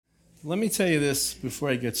Let me tell you this before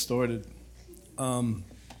I get started. Um,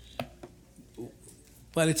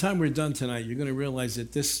 by the time we're done tonight, you're going to realize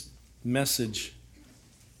that this message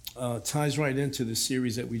ties right into the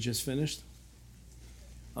series that we just finished.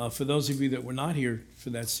 For those of you that were not here for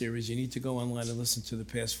that series, you need to go online and listen to the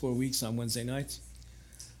past 4 weeks on Wednesday nights.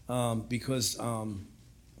 Because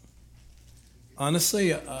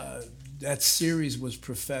honestly, that series was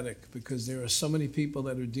prophetic because there are so many people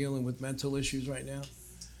that are dealing with mental issues right now,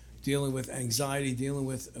 dealing with anxiety, dealing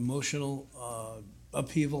with emotional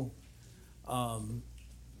upheaval.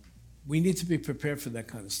 We need to be prepared for that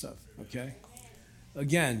kind of stuff, okay?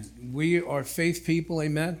 Again, we are faith people,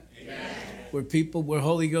 amen? Amen. We're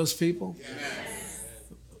Holy Ghost people. Yes.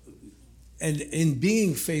 And in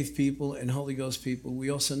being faith people and Holy Ghost people, we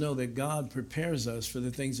also know that God prepares us for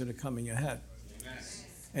the things that are coming ahead. Amen.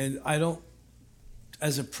 And I don't,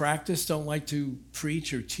 as a practice, don't like to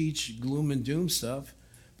preach or teach gloom and doom stuff.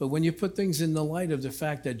 But when you put things in the light of the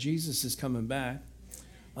fact that Jesus is coming back,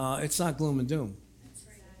 it's not gloom and doom.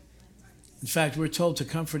 In fact, we're told to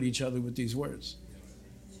comfort each other with these words.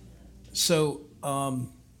 So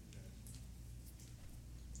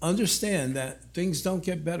understand that things don't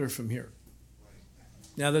get better from here.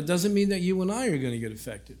 Now, that doesn't mean that you and I are going to get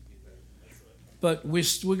affected. But we're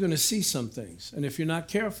going to see some things. And if you're not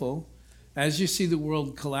careful, as you see the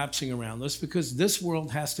world collapsing around us, because this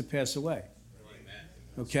world has to pass away.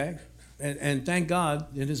 Okay? And thank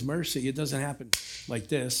God, in His mercy, it doesn't happen like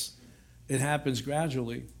this. It happens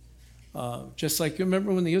gradually. Just like, you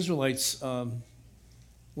remember when the Israelites,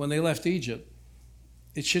 when they left Egypt,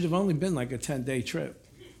 it should have only been like a 10-day trip.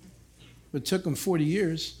 It took them 40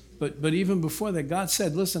 years. But even before that, God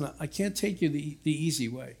said, listen, I can't take you the easy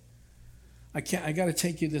way. I got to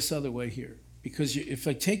take you this other way here. Because if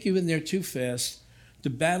I take you in there too fast, the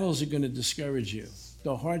battles are going to discourage you.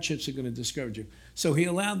 The hardships are going to discourage you. So He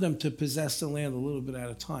allowed them to possess the land a little bit at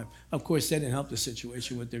a time. Of course, that didn't help the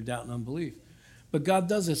situation with their doubt and unbelief. But God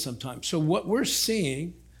does it sometimes. So what we're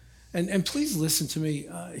seeing, and please listen to me,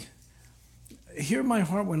 hear my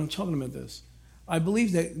heart when I'm talking about this. I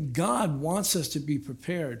believe that God wants us to be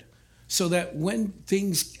prepared so that when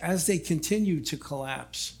things, as they continue to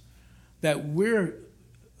collapse, that we're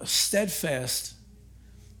steadfast,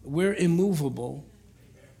 we're immovable,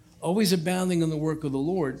 always abounding in the work of the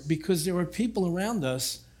Lord, because there are people around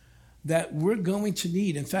us that we're going to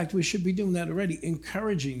need. In fact, we should be doing that already,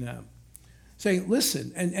 encouraging them, saying,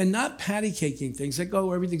 listen, and not patty caking things like,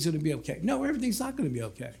 oh, everything's going to be okay. No, everything's not going to be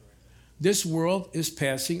okay. This world is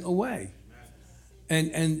passing away.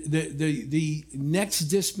 And the next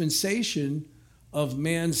dispensation of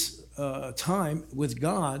man's time with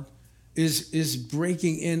God is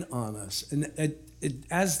breaking in on us. And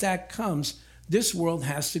as that comes, this world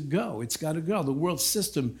has to go. It's got to go. The world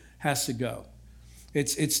system has to go.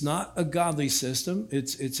 It's not a godly system.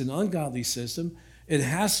 It's an ungodly system. It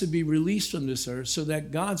has to be released from this earth so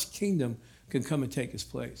that God's kingdom can come and take its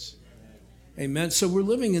place. Amen. So we're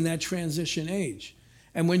living in that transition age.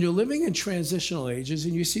 And when you're living in transitional ages,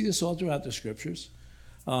 and you see this all throughout the scriptures,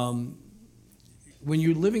 when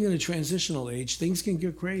you're living in a transitional age, things can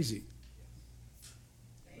get crazy.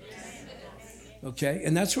 Okay?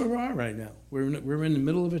 And that's where we are right now. We're in the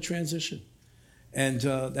middle of a transition. And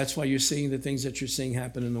that's why you're seeing the things that you're seeing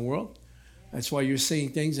happen in the world. That's why you're seeing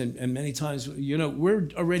things, and many times, we're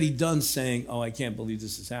already done saying, oh, I can't believe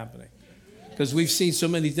this is happening. Because we've seen so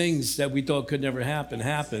many things that we thought could never happen,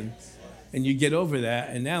 and you get over that,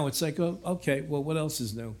 and now it's like, oh, okay, well, what else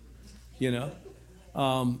is new?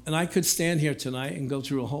 And I could stand here tonight and go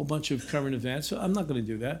through a whole bunch of current events. So I'm not going to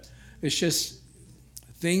do that. It's just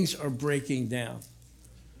things are breaking down,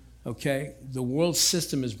 okay? The world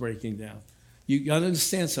system is breaking down. You got to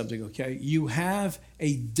understand something, okay? You have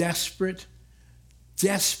a desperate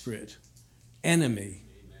enemy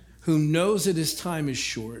who knows that his time is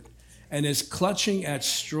short and is clutching at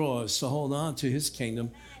straws to hold on to his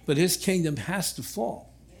kingdom, but his kingdom has to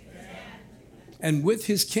fall. And with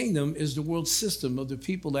his kingdom is the world system of the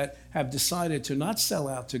people that have decided to not sell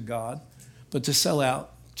out to God, but to sell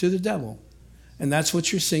out to the devil. And that's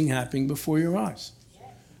what you're seeing happening before your eyes.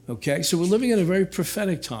 Okay? So we're living in a very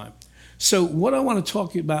prophetic time. So what I want to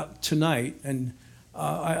talk about tonight, and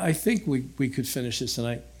I think we could finish this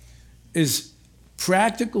tonight, is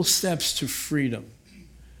practical steps to freedom.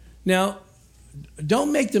 Now,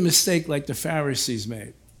 don't make the mistake like the Pharisees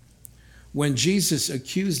made when Jesus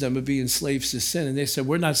accused them of being slaves to sin, and they said,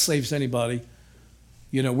 we're not slaves to anybody.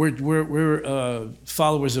 We're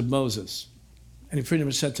followers of Moses. And he pretty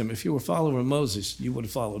much said to them, if you were a follower of Moses, you would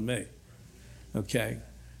have followed me. Okay?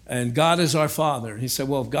 And God is our Father. He said,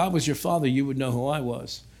 well, if God was your Father, you would know who I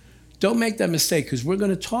was. don't make that mistake, because we're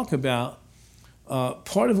going to talk about,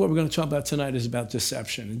 part of what we're going to talk about tonight is about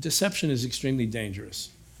deception. And deception is extremely dangerous.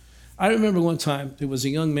 I remember one time there was a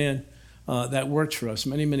young man that worked for us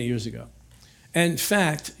many, many years ago. And in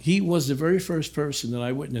fact, he was the very first person that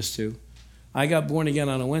I witnessed to. I got born again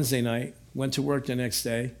on a Wednesday night, went to work the next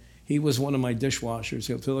day. He was one of my dishwashers.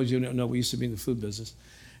 For those of you who don't know, we used to be in the food business.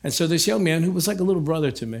 And so this young man, who was like a little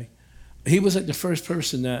brother to me, he was like the first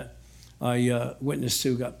person that I witnessed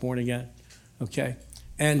to got born again, okay?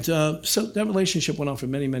 And so that relationship went on for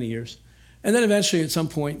many, many years. And then eventually at some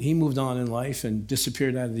point, he moved on in life and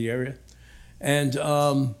disappeared out of the area. And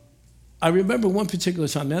I remember one particular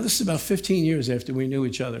time, now this is about 15 years after we knew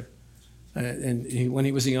each other, when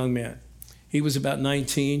he was a young man. He was about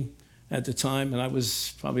 19 at the time, and I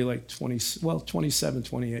was probably like 27,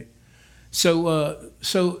 28. So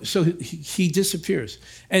he disappears.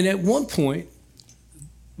 And at one point,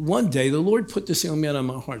 one day, the Lord put this young man on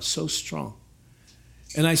my heart so strong.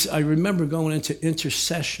 And I remember going into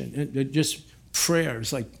intercession, and just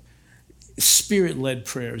prayers, like spirit-led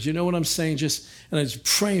prayers. You know what I'm saying? And I was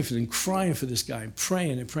praying for him, crying for this guy, and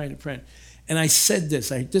praying and praying and praying. And I said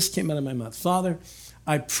this came out of my mouth. Father,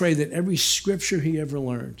 I pray that every scripture he ever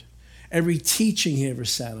learned, every teaching he ever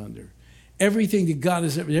sat under, everything that God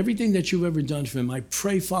has ever, everything that you've ever done for him, I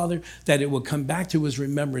pray, Father, that it will come back to his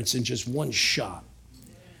remembrance in just one shot.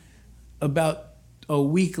 About a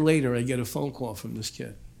week later, I get a phone call from this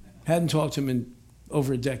kid. Hadn't talked to him in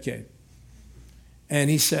over a decade. And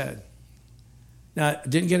he said, now, I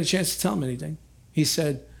didn't get a chance to tell him anything. He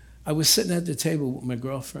said, I was sitting at the table with my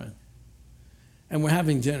girlfriend, and we're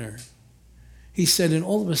having dinner. He said, and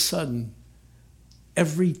all of a sudden,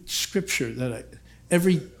 every scripture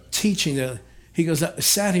every teaching he goes, I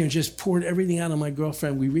sat here and just poured everything out on my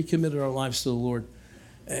girlfriend. We recommitted our lives to the Lord.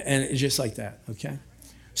 And it's just like that, okay?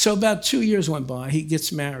 So about 2 years went by. He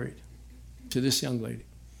gets married to this young lady.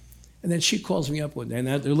 And then she calls me up one day, and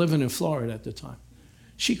they're living in Florida at the time.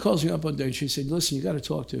 She calls me up one day, and she said, listen, you got to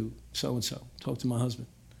talk to so-and-so. Talk to my husband.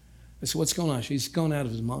 I said, what's going on? He's going out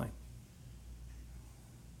of his mind.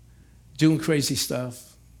 Doing crazy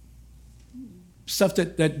stuff. Stuff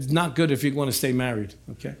that's not good if you want to stay married,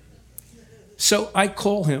 okay? So I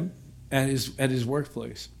call him at his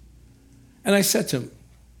workplace. And I said to him,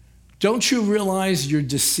 don't you realize you're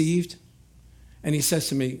deceived? And he says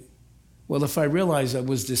to me, well, if I realized I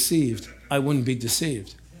was deceived, I wouldn't be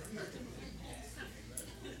deceived.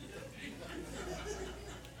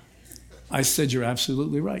 I said, you're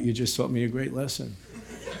absolutely right. You just taught me a great lesson.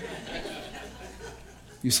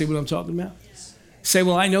 You see what I'm talking about? Say,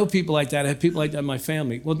 well, I know people like that. I have people like that in my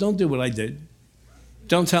family. Well, don't do what I did.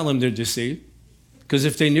 Don't tell them they're deceived. Because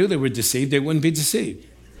if they knew they were deceived, they wouldn't be deceived.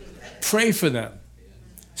 Pray for them.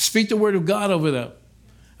 Speak the word of God over them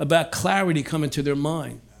about clarity coming to their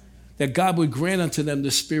mind. That God would grant unto them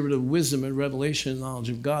the spirit of wisdom and revelation and knowledge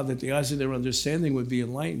of God, that the eyes of their understanding would be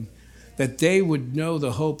enlightened, that they would know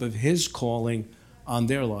the hope of his calling on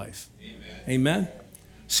their life. Amen?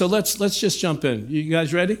 So let's just jump in. You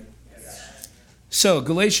guys ready? So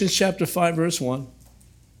Galatians chapter 5, verse 1.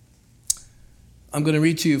 I'm going to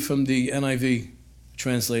read to you from the NIV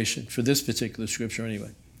translation for this particular scripture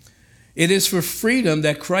anyway. It is for freedom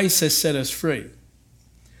that Christ has set us free.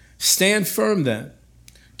 Stand firm then.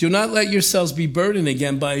 Do not let yourselves be burdened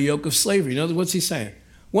again by a yoke of slavery. In other words, what's he saying?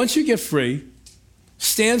 Once you get free,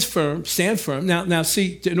 stand firm. Now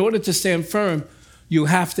see, in order to stand firm, you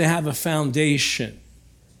have to have a foundation.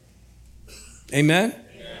 Amen?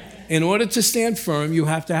 In order to stand firm, you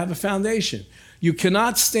have to have a foundation. You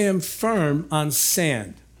cannot stand firm on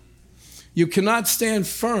sand. You cannot stand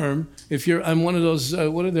firm if you're on one of those,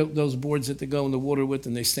 what are those boards that they go in the water with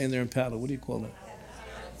and they stand there and paddle? What do you call that?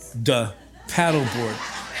 The paddle board.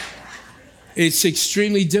 It's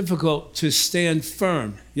extremely difficult to stand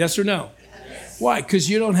firm. Yes or no? Yes. Why? Because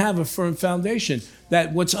you don't have a firm foundation.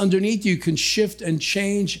 That what's underneath you can shift and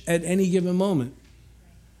change at any given moment.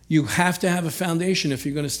 You have to have a foundation if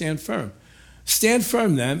you're going to stand firm. Stand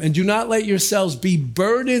firm then, and do not let yourselves be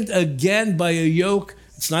burdened again by a yoke.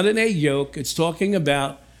 It's not an egg yoke. It's talking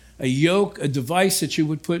about a yoke, a device that you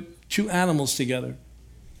would put two animals together,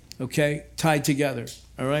 okay, tied together,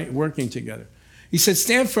 all right, working together. He said,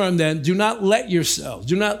 stand firm then. Do not let yourselves.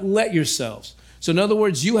 Do not let yourselves. So in other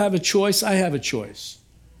words, you have a choice. I have a choice.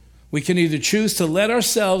 We can either choose to let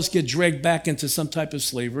ourselves get dragged back into some type of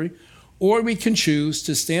slavery, or we can choose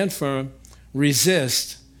to stand firm,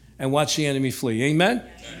 resist, and watch the enemy flee. Amen?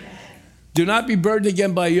 Amen. Do not be burdened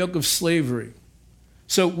again by a yoke of slavery.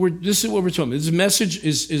 So this is what we're talking about. This message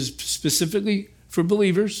is specifically for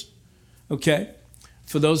believers, okay?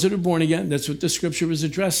 For those that are born again, that's what the scripture is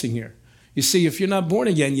addressing here. You see, if you're not born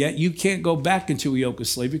again yet, you can't go back into a yoke of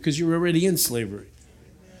slavery because you're already in slavery.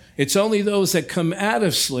 It's only those that come out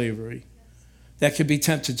of slavery that could be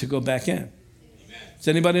tempted to go back in. Does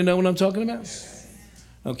anybody know what I'm talking about?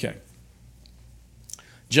 Okay.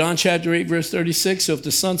 John chapter 8, verse 36. So if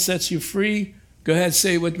the Son sets you free, go ahead,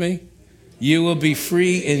 say it with me. You will be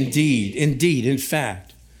free indeed. Indeed, in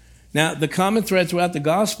fact. Now, the common thread throughout the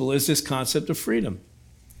gospel is this concept of freedom.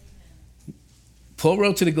 Paul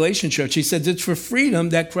wrote to the Galatian church, he said, it's for freedom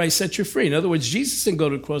that Christ set you free. In other words, Jesus didn't go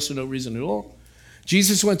to the cross for no reason at all.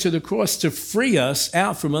 Jesus went to the cross to free us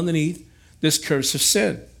out from underneath this curse of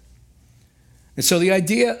sin. And so the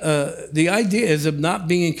idea is of not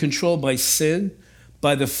being controlled by sin,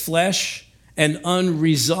 by the flesh, and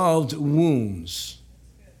unresolved wounds.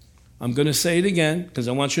 I'm going to say it again because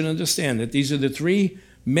I want you to understand that these are the three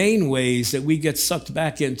main ways that we get sucked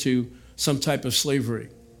back into some type of slavery,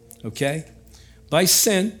 okay? By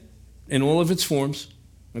sin in all of its forms,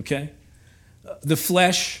 okay? The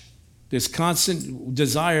flesh, this constant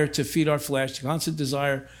desire to feed our flesh, constant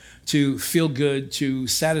desire to feel good, to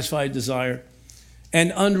satisfy desire,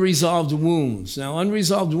 and unresolved wounds. Now,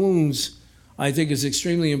 unresolved wounds, I think, is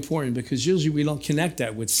extremely important because usually we don't connect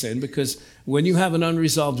that with sin, because when you have an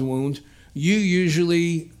unresolved wound, you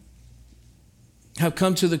usually have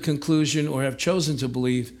come to the conclusion or have chosen to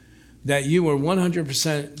believe that you are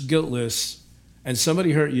 100% guiltless and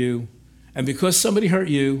somebody hurt you, and because somebody hurt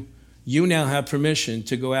you, you now have permission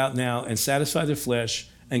to go out now and satisfy the flesh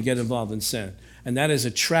and get involved in sin. And that is a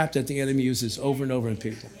trap that the enemy uses over and over in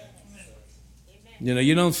people. You know,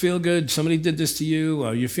 you don't feel good, somebody did this to you,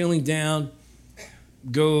 or you're feeling down,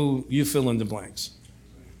 go, you fill in the blanks.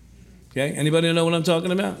 Okay, anybody know what I'm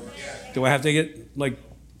talking about? Do I have to get, like,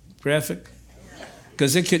 graphic?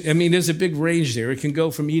 Because it could, I mean, there's a big range there. It can go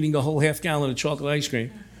from eating a whole half gallon of chocolate ice cream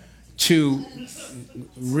to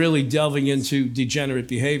really delving into degenerate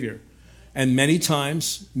behavior. And many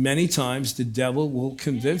times, the devil will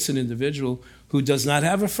convince an individual who does not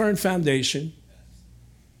have a firm foundation,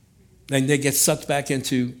 and they get sucked back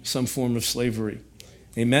into some form of slavery.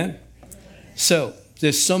 Amen? So,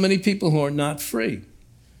 there's so many people who are not free.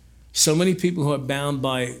 So many people who are bound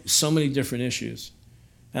by so many different issues.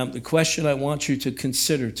 The question I want you to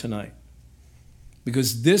consider tonight,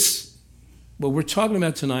 because this, what we're talking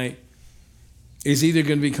about tonight, is either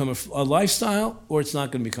going to become a lifestyle or it's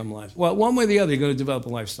not going to become a lifestyle. Well, one way or the other, you're going to develop a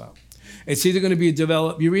lifestyle. It's either going to be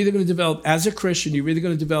you're either going to develop, as a Christian, you're either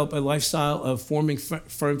going to develop a lifestyle of forming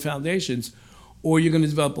firm foundations, or you're going to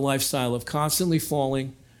develop a lifestyle of constantly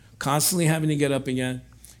falling, constantly having to get up again,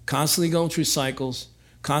 constantly going through cycles,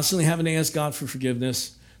 constantly having to ask God for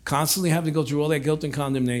forgiveness, constantly having to go through all that guilt and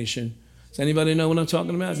condemnation. Does anybody know what I'm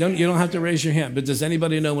talking about? You don't have to raise your hand, but does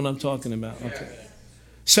anybody know what I'm talking about? Okay.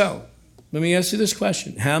 So, let me ask you this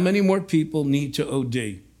question. How many more people need to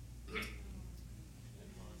OD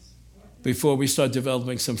before we start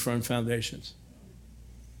developing some firm foundations?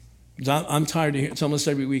 I'm tired of hearing, it's almost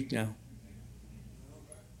every week now.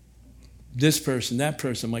 This person, that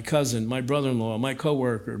person, my cousin, my brother-in-law, my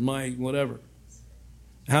coworker, my whatever.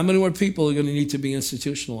 How many more people are going to need to be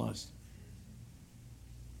institutionalized?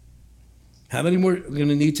 How many more are going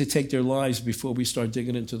to need to take their lives before we start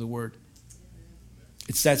digging into the Word?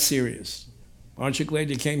 It's that serious. Aren't you glad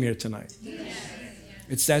you came here tonight? Yes.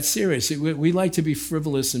 It's that serious. We like to be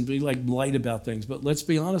frivolous and be like light about things, but let's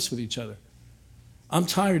be honest with each other. I'm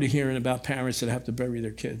tired of hearing about parents that have to bury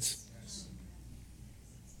their kids.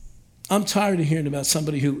 I'm tired of hearing about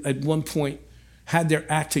somebody who at one point had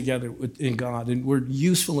their act together in God and were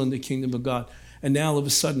useful in the kingdom of God, and now all of a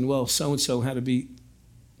sudden, well, so-and-so had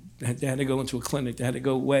to go into a clinic, they had to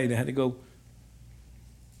go away, they had to go.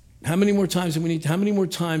 How many more times are we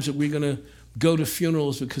going to go to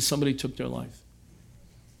funerals because somebody took their life?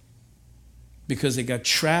 Because they got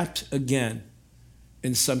trapped again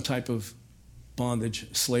in some type of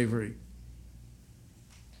bondage, slavery.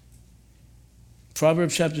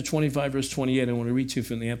 Proverbs chapter 25, verse 28, I want to read to you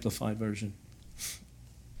from the Amplified Version.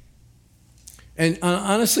 And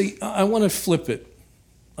honestly, I want to flip it.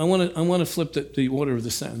 I want to flip the order of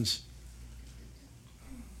the sentence.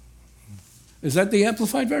 Is that the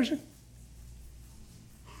Amplified Version?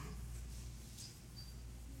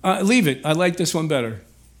 Leave it. I like this one better.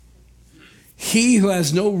 He who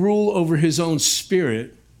has no rule over his own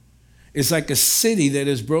spirit is like a city that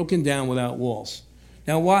is broken down without walls.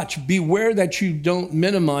 Now watch, beware that you don't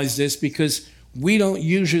minimize this, because we don't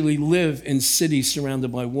usually live in cities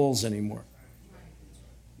surrounded by walls anymore.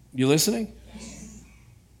 You listening?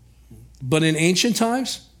 But in ancient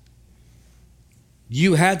times,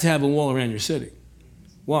 you had to have a wall around your city.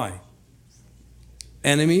 Why?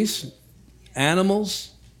 Enemies,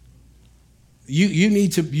 animals, you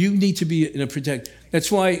need to be in a protect.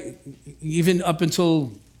 That's why even up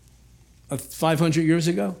until 500 years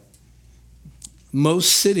ago,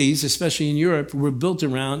 most cities, especially in Europe, were built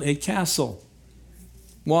around a castle.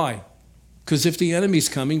 Why? Because if the enemy's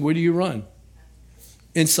coming, where do you run?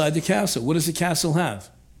 Inside the castle. What does the castle have?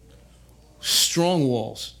 Strong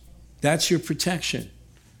walls. That's your protection.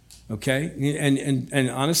 Okay? And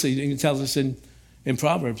honestly, it tells us in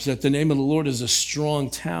Proverbs that the name of the Lord is a strong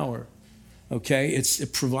tower. Okay? It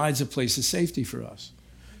provides a place of safety for us.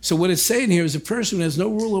 So what it's saying here is a person who has no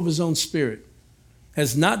rule over his own spirit,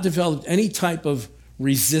 has not developed any type of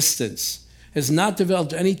resistance, has not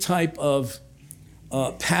developed any type of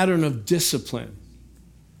pattern of discipline,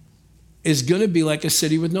 is going to be like a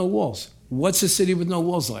city with no walls. What's a city with no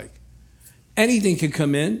walls like? Anything can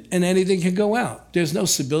come in and anything can go out. There's no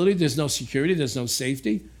stability, there's no security, there's no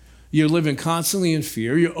safety. You're living constantly in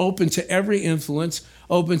fear. You're open to every influence,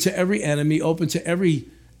 open to every enemy, open to every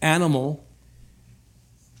animal.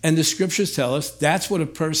 And the scriptures tell us that's what a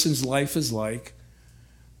person's life is like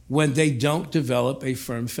when they don't develop a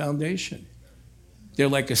firm foundation. They're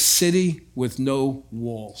like a city with no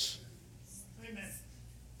walls. Amen.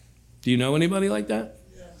 Do you know anybody like that?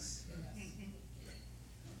 Yes.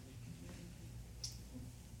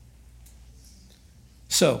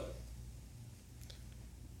 So,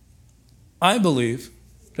 I believe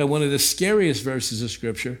that one of the scariest verses of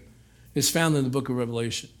Scripture is found in the book of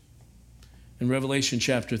Revelation, in Revelation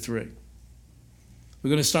chapter 3. We're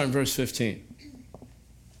going to start in verse 15.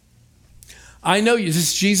 I know you, this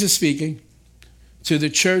is Jesus speaking to the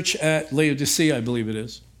church at Laodicea, I believe it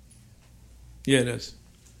is. Yeah, it is.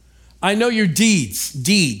 I know your deeds.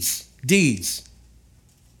 He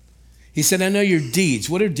said, I know your deeds.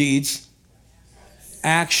 What are deeds?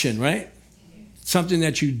 Action, right? Something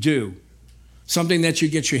that you do. Something that you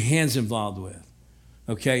get your hands involved with.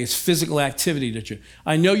 Okay? It's physical activity that you...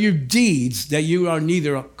 I know your deeds, that you are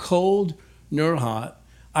neither cold nor hot.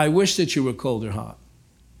 I wish that you were cold or hot.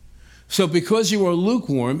 So because you are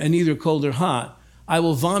lukewarm and neither cold or hot, I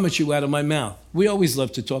will vomit you out of my mouth. We always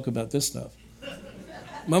love to talk about this stuff.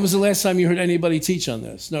 When was the last time you heard anybody teach on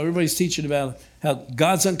this? No, everybody's teaching about how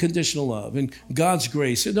God's unconditional love and God's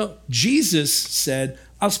grace. No, Jesus said,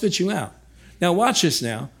 I'll spit you out. Now watch this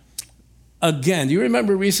now. Again, do you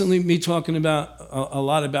remember recently me talking about a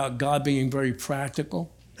lot about God being very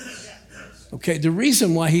practical? Okay, the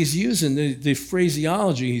reason why he's using the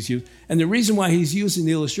phraseology he's used, and the reason why he's using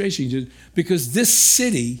the illustration he's used, because this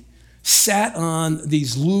city sat on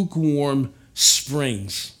these lukewarm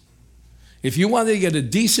springs. If you wanted to get a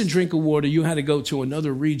decent drink of water, you had to go to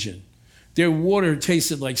another region. Their water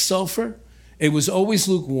tasted like sulfur. It was always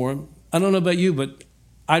lukewarm. I don't know about you, but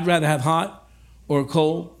I'd rather have hot or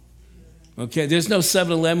cold. Okay, there's no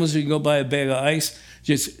 7-Elevens where you can go buy a bag of ice.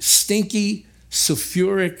 Just stinky,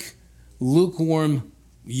 sulfuric, lukewarm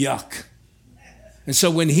yuck. And so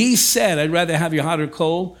when he said, I'd rather have you hot or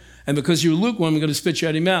cold, and because you're lukewarm, I'm going to spit you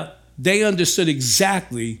out of your mouth, they understood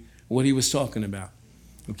exactly what he was talking about.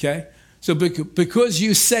 Okay? So because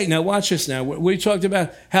you say, now watch this now, we talked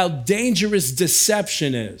about how dangerous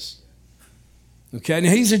deception is. Okay?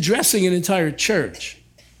 Now he's addressing an entire church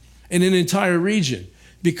in an entire region.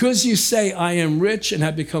 Because you say, I am rich and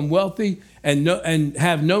have become wealthy and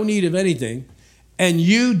have no need of anything, and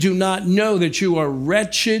you do not know that you are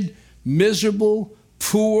wretched, miserable,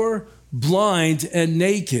 poor, blind, and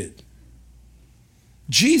naked.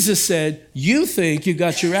 Jesus said, you think you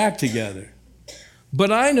got your act together,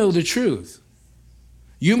 but I know the truth.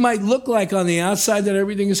 You might look like on the outside that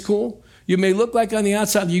everything is cool. You may look like on the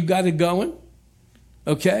outside you got it going,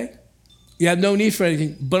 okay? You have no need for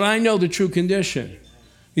anything, but I know the true condition.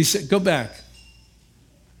 He said, go back.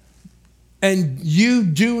 And you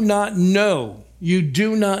do not know. You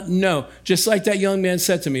do not know. Just like that young man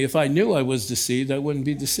said to me, if I knew I was deceived, I wouldn't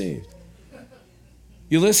be deceived.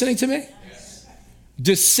 You listening to me? Yes.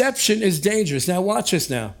 Deception is dangerous. Now watch this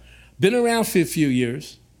now. Been around for a few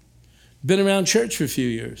years. Been around church for a few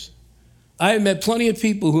years. I have met plenty of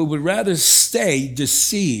people who would rather stay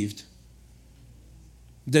deceived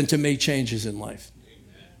than to make changes in life.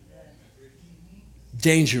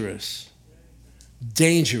 Dangerous,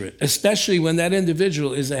 especially when that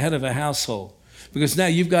individual is the head of a household. Because now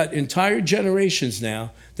you've got entire generations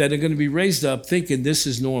now that are going to be raised up thinking this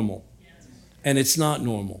is normal. And it's not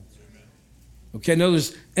normal. Okay, in other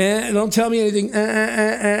words, don't tell me anything.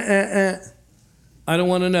 I don't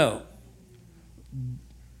want to know.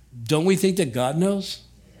 Don't we think that God knows?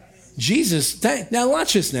 Jesus, now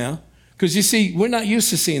watch this now. Because you see, we're not used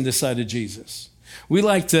to seeing this side of Jesus. We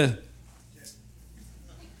like to...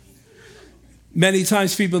 Many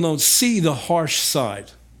times people don't see the harsh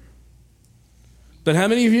side. But how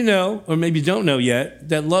many of you know, or maybe don't know yet,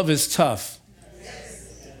 that love is tough?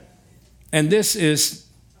 And this is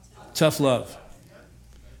tough love.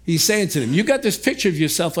 He's saying to them, you got this picture of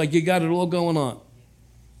yourself like you got it all going on.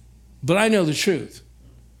 But I know the truth.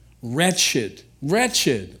 Wretched.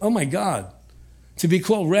 Wretched. Oh my God. To be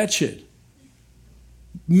called wretched.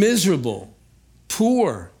 Miserable.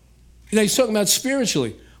 Poor. You know, he's talking about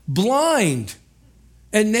spiritually. Blind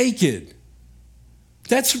and naked.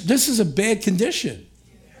 This is a bad condition.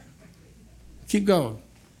 Keep going.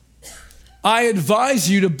 I advise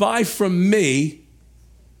you to buy from me.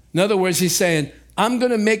 In other words, he's saying, I'm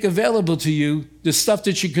going to make available to you the stuff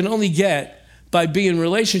that you can only get by being in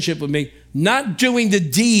relationship with me, not doing the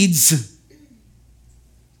deeds,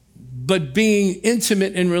 but being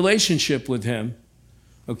intimate in relationship with him.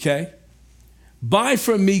 Okay? Buy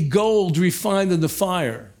from me gold refined in the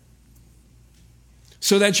fire,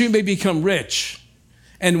 so that you may become rich,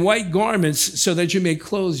 and white garments so that you may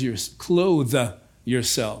clothe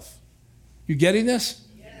yourself. You getting this?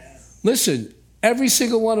 Yes. Listen, every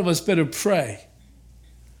single one of us better pray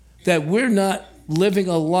that we're not living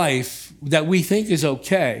a life that we think is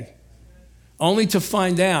okay, only to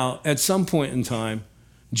find out at some point in time,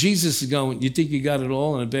 Jesus is going, you think you got it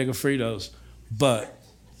all in a bag of Fritos, but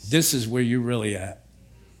this is where you're really at.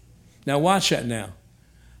 Now watch that now.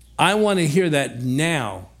 I want to hear that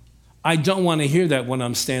now. I don't want to hear that when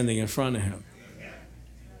I'm standing in front of him.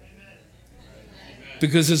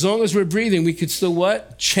 Because as long as we're breathing, we could still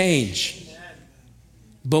what? Change.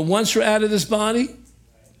 But once we're out of this body,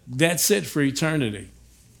 that's it for eternity.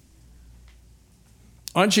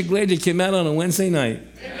 Aren't you glad you came out on a Wednesday night?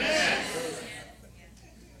 Amen.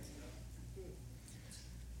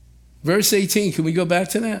 Verse 18, can we go back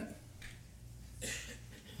to that?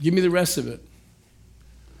 Give me the rest of it.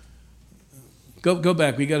 Go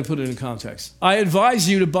back. We got to put it in context. I advise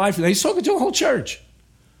you to buy from me. He's talking to a whole church.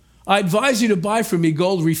 I advise you to buy from me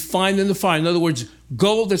gold refined in the fire. In other words,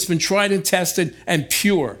 gold that's been tried and tested and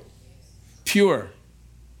pure. Pure.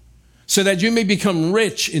 So that you may become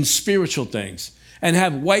rich in spiritual things and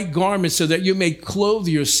have white garments so that you may clothe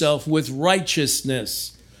yourself with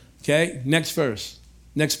righteousness. Okay? Next verse.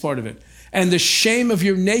 Next part of it. And the shame of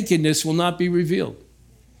your nakedness will not be revealed.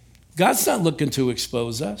 God's not looking to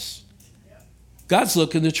expose us. God's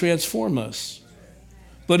looking to transform us.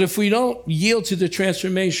 But if we don't yield to the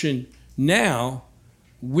transformation now,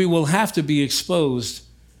 we will have to be exposed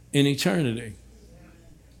in eternity.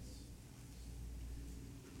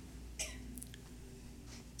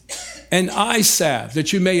 And eye salve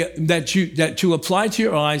that to apply to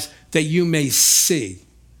your eyes that you may see.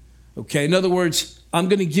 Okay, in other words, I'm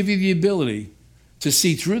going to give you the ability to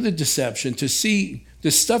see through the deception, to see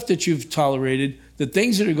the stuff that you've tolerated, the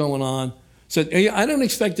things that are going on. So I don't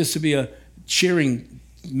expect this to be a cheering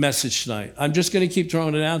message tonight. I'm just going to keep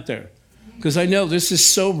throwing it out there because I know this is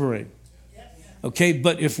sobering. Okay,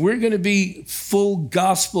 but if we're going to be full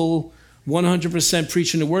gospel, 100%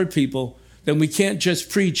 preaching the word people, then we can't just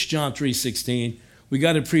preach John 3:16. We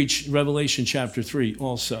got to preach Revelation chapter 3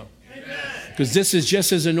 also. Because this is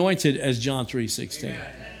just as anointed as John 3:16.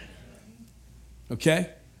 Okay?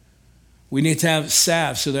 We need to have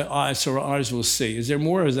salve so that our eyes will see. Is there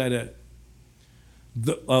more or is that it?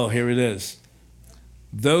 Here it is.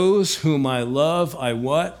 Those whom I love, I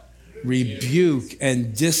what? Rebuke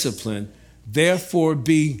and discipline. Therefore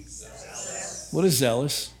be, what is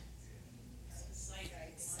zealous?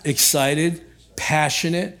 Excited,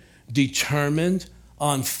 passionate, determined,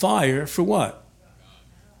 on fire for what?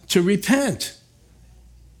 To repent.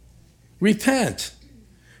 Repent.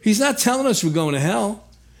 He's not telling us we're going to hell.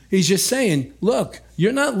 He's just saying, look,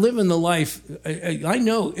 you're not living the life, I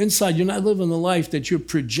know inside you're not living the life that you're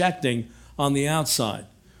projecting on the outside.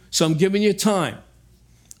 So I'm giving you time.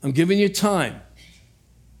 I'm giving you time.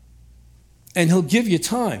 And he'll give you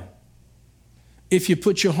time if you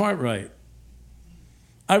put your heart right.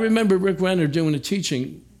 I remember Rick Renner doing a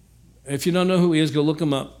teaching. If you don't know who he is, go look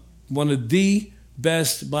him up. One of the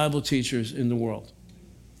best Bible teachers in the world.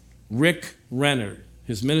 Rick Renner.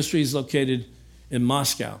 His ministry is located in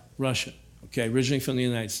Moscow, Russia, okay, originally from the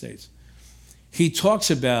United States. He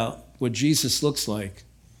talks about what Jesus looks like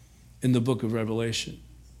in the book of Revelation.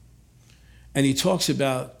 And he talks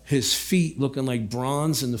about his feet looking like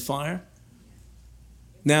bronze in the fire.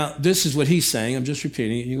 Now, this is what he's saying. I'm just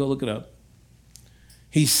repeating it. You go look it up.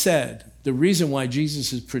 He said the reason why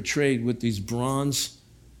Jesus is portrayed with these bronze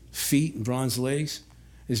feet and bronze legs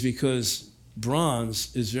is because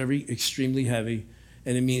bronze is very extremely heavy,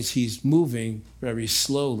 and it means he's moving very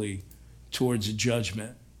slowly towards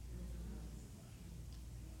judgment.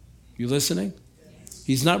 You listening?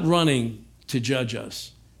 He's not running to judge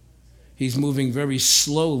us. He's moving very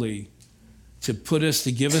slowly to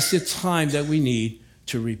give us the time that we need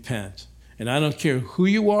to repent. And I don't care who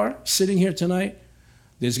you are sitting here tonight,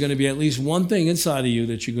 there's going to be at least one thing inside of you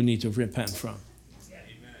that you're going to need to repent from.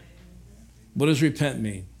 Amen. What does repent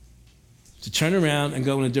mean? To turn around and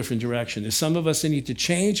go in a different direction. There's some of us that need to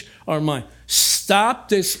change our mind. Stop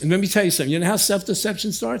this. And let me tell you something. You know how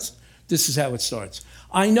self-deception starts? This is how it starts.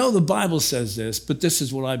 I know the Bible says this, but this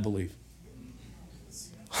is what I believe.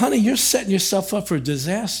 Honey, you're setting yourself up for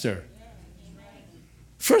disaster.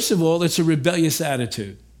 First of all, it's a rebellious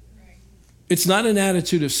attitude. It's not an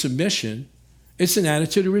attitude of submission. It's an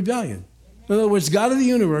attitude of rebellion. In other words, God of the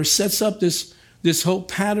universe sets up this whole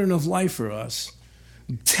pattern of life for us,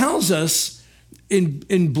 tells us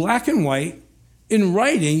in black and white, in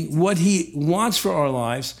writing, what he wants for our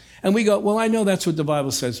lives, and we go, well, I know that's what the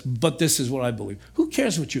Bible says, but this is what I believe. Who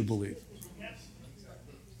cares what you believe?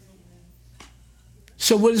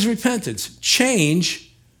 So what is repentance?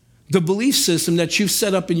 Change the belief system that you've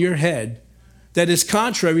set up in your head that is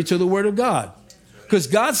contrary to the Word of God. Because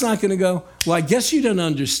God's not going to go, well, I guess you don't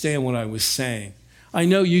understand what I was saying. I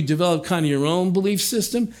know you developed kind of your own belief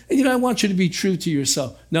system, and I want you to be true to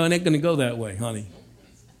yourself. No, it ain't going to go that way, honey.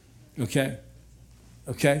 Okay?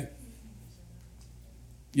 Okay?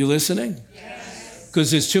 You listening? Yes. Because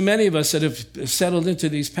there's too many of us that have settled into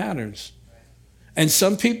these patterns. And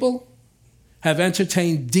some people have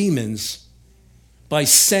entertained demons by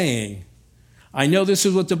saying, I know this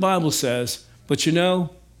is what the Bible says, but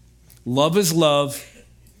love is love,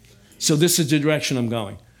 so this is the direction I'm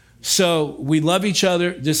going. So we love each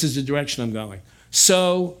other, this is the direction I'm going.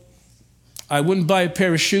 So I wouldn't buy a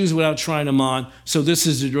pair of shoes without trying them on, so this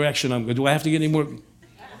is the direction I'm going. Do I have to get any more?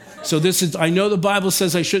 So I know the Bible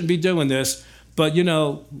says I shouldn't be doing this, but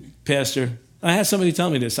Pastor, I had somebody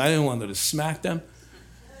tell me this. I didn't want to smack them.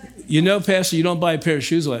 Pastor, you don't buy a pair of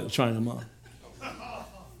shoes without trying them on.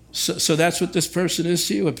 So that's what this person is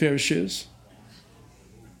to you, a pair of shoes?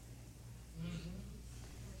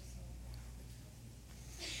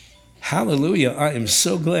 Hallelujah. I am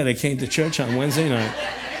so glad I came to church on Wednesday night.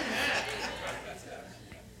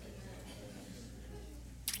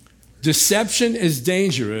 Deception is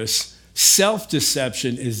dangerous.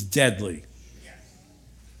 Self-deception is deadly.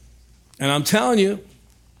 And I'm telling you,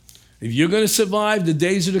 if you're going to survive the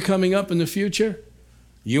days that are coming up in the future,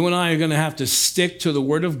 you and I are going to have to stick to the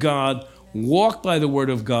Word of God, walk by the Word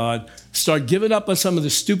of God, start giving up on some of the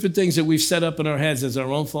stupid things that we've set up in our heads as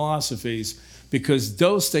our own philosophies, because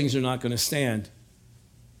those things are not going to stand.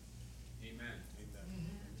 Amen.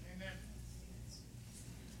 Amen.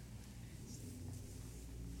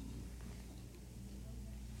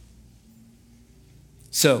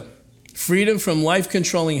 So, freedom from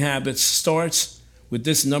life-controlling habits starts with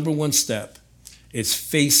this number one step. It's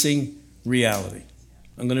facing reality.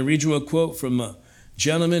 I'm going to read you a quote from a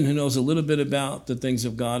gentleman who knows a little bit about the things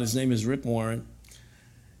of God. His name is Rick Warren.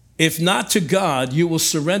 If not to God, you will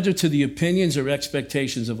surrender to the opinions or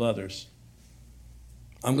expectations of others.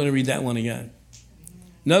 I'm going to read that one again.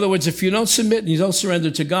 In other words, if you don't submit and you don't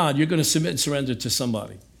surrender to God, you're going to submit and surrender to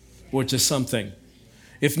somebody or to something.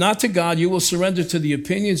 If not to God, you will surrender to the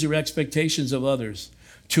opinions or expectations of others,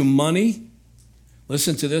 to money,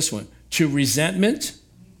 listen to this one, to resentment,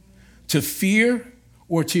 to fear,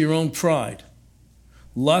 or to your own pride,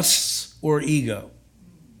 lusts, or ego.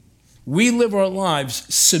 We live our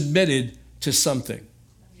lives submitted to something.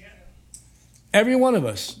 Every one of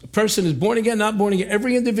us, a person is born again, not born again,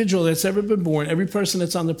 every individual that's ever been born, every person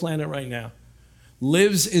that's on the planet right now,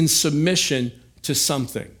 lives in submission to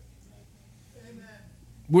something. Amen.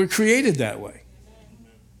 We're created that way.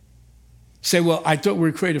 Say, well, I thought we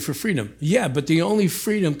were created for freedom. Yeah, but the only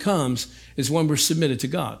freedom comes is when we're submitted to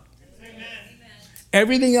God. Amen.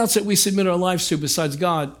 Everything else that we submit our lives to besides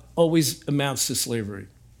God always amounts to slavery.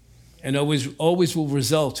 And always will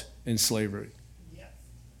result in slavery.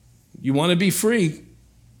 You want to be free?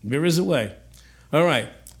 There is a way. All right.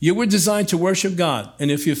 You were designed to worship God. And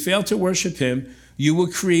if you fail to worship Him, you will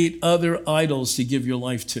create other idols to give your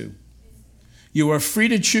life to. You are free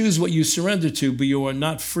to choose what you surrender to, but you are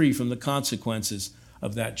not free from the consequences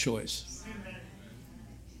of that choice.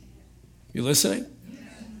 You listening?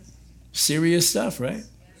 Serious stuff, right?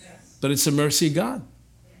 But it's the mercy of God.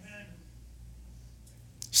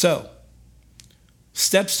 So,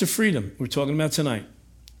 steps to freedom we're talking about tonight.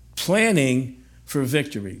 Planning for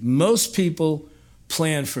victory. Most people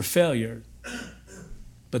plan for failure,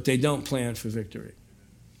 but they don't plan for victory.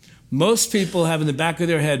 Most people have in the back of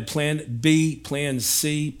their head plan B, plan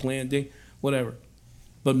C, plan D, whatever.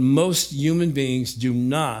 But most human beings do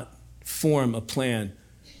not form a plan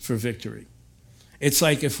for victory. It's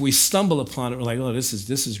like if we stumble upon it, we're like, oh, this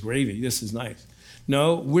is gravy. This is nice.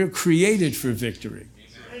 No, we're created for victory.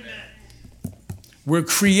 We're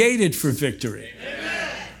created for victory.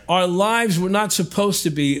 Our lives were not supposed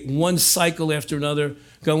to be one cycle after another,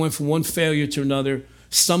 going from one failure to another,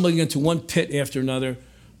 stumbling into one pit after another.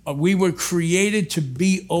 We were created to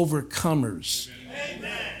be overcomers.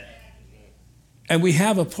 And we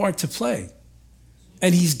have a part to play.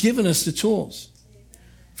 And he's given us the tools.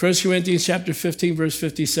 1 Corinthians chapter 15, verse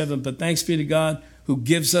 57, but thanks be to God who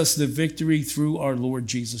gives us the victory through our Lord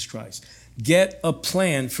Jesus Christ. Get a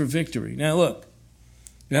plan for victory. Now look,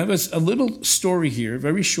 we have a little story here, a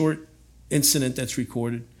very short incident that's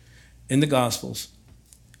recorded in the Gospels.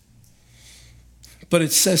 But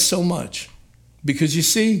it says so much. Because you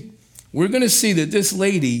see, we're going to see that this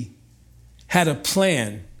lady had a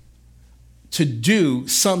plan to do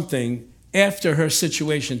something after her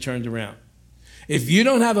situation turned around. If you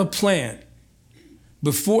don't have a plan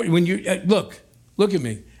before, when you, look at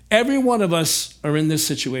me. Every one of us are in this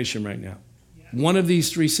situation right now. One of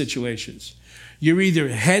these three situations. You're either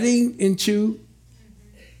heading into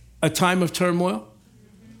a time of turmoil,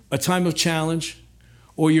 a time of challenge,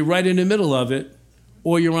 or you're right in the middle of it,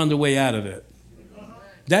 or you're on the way out of it.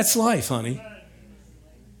 That's life, honey.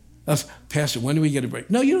 Pastor, when do we get a break?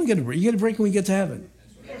 No, you don't get a break. You get a break when we get to heaven.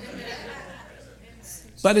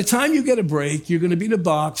 By the time you get a break, you're going to be in a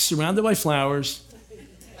box surrounded by flowers.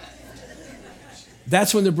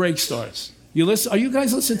 That's when the break starts. You listen? Are you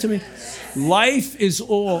guys listening to me? Life is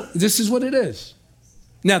all, this is what it is.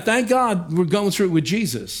 Now, thank God we're going through it with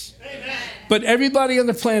Jesus. But everybody on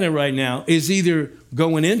the planet right now is either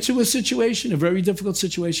going into a situation, a very difficult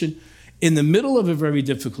situation, in the middle of a very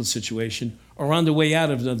difficult situation, or on the way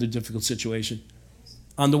out of another difficult situation.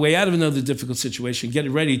 On the way out of another difficult situation, get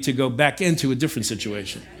ready to go back into a different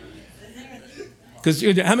situation. Because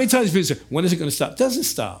how many times people say, when is it going to stop? It doesn't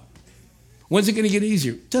stop. When's it going to get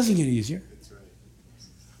easier? It doesn't get easier.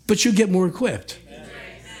 But you get more equipped.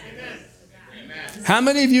 How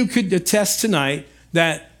many of you could attest tonight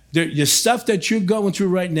that the stuff that you're going through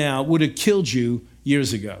right now would have killed you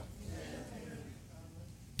years ago?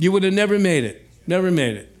 You would have never made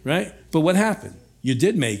it, right? But what happened? You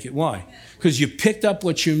did make it. Why? Because you picked up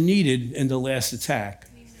what you needed in the last attack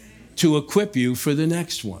to equip you for the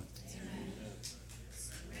next one.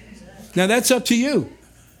 Now, that's up to you.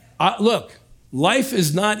 Look, life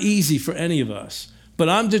is not easy for any of us, but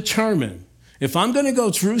I'm determined. If I'm going to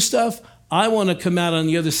go through stuff, I want to come out on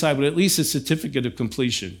the other side with at least a certificate of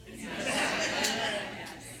completion.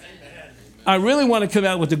 I really want to come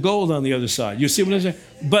out with the gold on the other side. You see what I'm saying?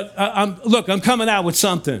 But I'm coming out with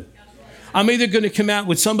something. I'm either going to come out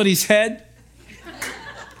with somebody's head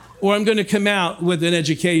or I'm going to come out with an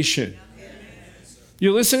education.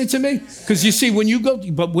 You listening to me? Because you see, when you go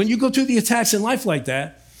through the attacks in life like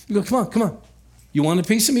that, you go, come on. You want a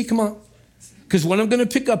piece of me? Come on. Because what I'm going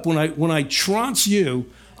to pick up when I trance you,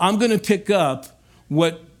 I'm going to pick up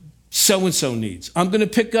what so-and-so needs. I'm going to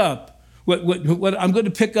pick up what I'm going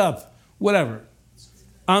to pick up whatever.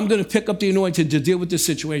 I'm going to pick up the anointing to deal with this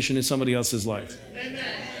situation in somebody else's life. Amen.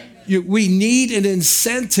 We need an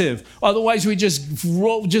incentive. Otherwise, we just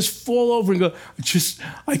fall over and go,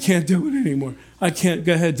 I can't do it anymore. I can't.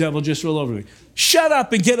 Go ahead, devil, just roll over me. Shut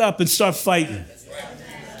up and get up and start fighting.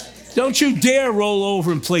 Don't you dare roll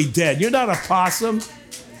over and play dead. You're not a possum.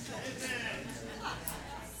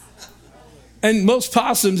 And most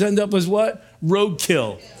possums end up as what?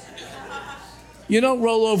 Roadkill. You don't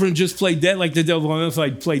roll over and just play dead like the devil. If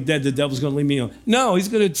I play dead, the devil's going to leave me alone. No, he's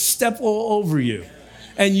going to step all over you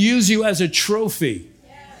and use you as a trophy.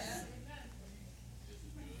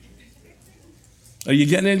 Are you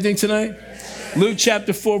getting anything tonight? Luke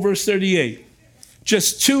chapter 4, verse 38.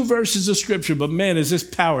 Just 2 verses of scripture, but man, is this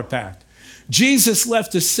power-packed. Jesus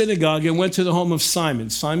left the synagogue and went to the home of Simon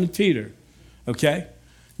Peter, okay?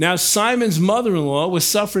 Now, Simon's mother-in-law was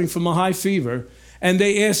suffering from a high fever, and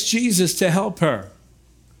they asked Jesus to help her.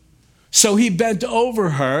 So he bent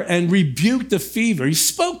over her and rebuked the fever. He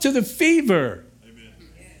spoke to the fever. Amen.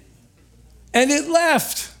 And it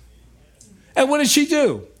left. And what did she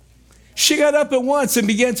do? She got up at once and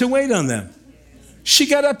began to wait on them. She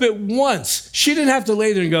got up at once. She didn't have to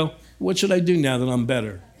lay there and go, what should I do now that I'm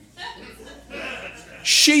better?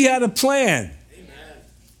 She had a plan.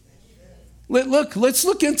 Let's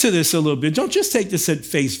look into this a little bit. Don't just take this at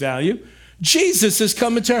face value. Jesus is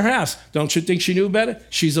coming to her house. Don't you think she knew better?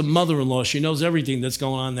 She's a mother-in-law. She knows everything that's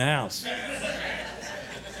going on in the house.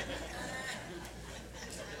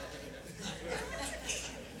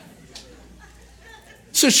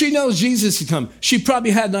 So she knows Jesus is coming. She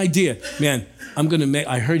probably had an idea. Man,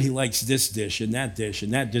 I heard he likes this dish and that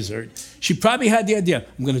dessert. She probably had the idea,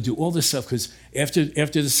 I'm going to do all this stuff because after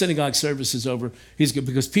the synagogue service is over, he's good,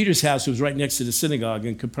 because Peter's house was right next to the synagogue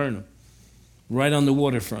in Capernaum, right on the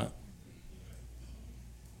waterfront.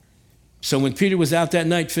 So when Peter was out that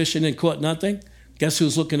night fishing and caught nothing, guess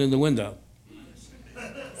who's looking in the window?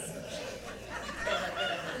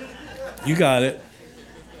 You got it.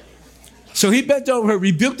 So he bent over her,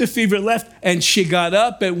 rebuked the fever, left, and she got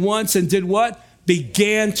up at once and did what?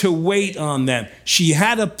 Began to wait on them. She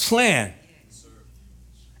had a plan.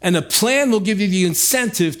 And a plan will give you the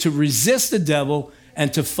incentive to resist the devil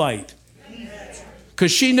and to fight.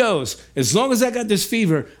 Because she knows, as long as I got this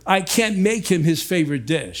fever, I can't make him his favorite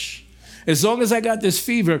dish. As long as I got this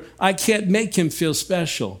fever, I can't make him feel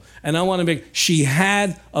special. And I want to she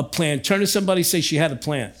had a plan. Turn to somebody and say, she had a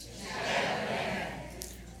plan.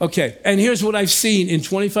 Okay, and here's what I've seen in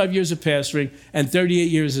 25 years of pastoring and 38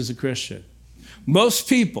 years as a Christian. Most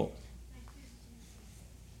people,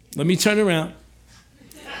 let me turn around.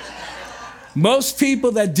 Most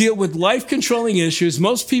people that deal with life-controlling issues,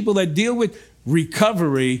 most people that deal with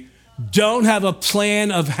recovery don't have a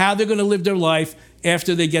plan of how they're going to live their life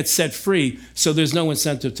after they get set free, so there's no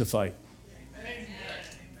incentive to fight.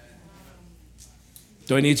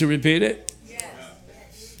 Do I need to repeat it?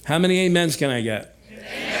 Yes. How many amens can I get?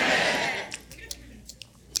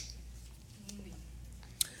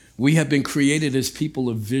 We have been created as people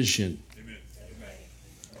of vision. Amen.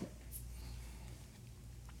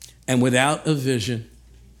 And without a vision,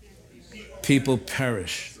 people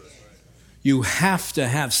perish. You have to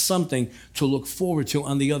have something to look forward to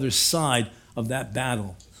on the other side of that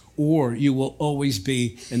battle, or you will always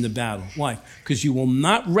be in the battle. Why? Because you will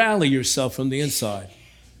not rally yourself from the inside,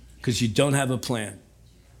 because you don't have a plan.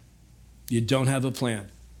 You don't have a plan.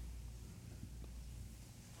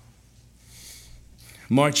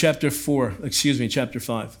 chapter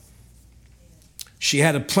 5. She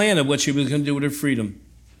had a plan of what she was going to do with her freedom.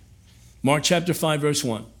 Mark chapter 5, verse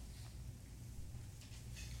 1. A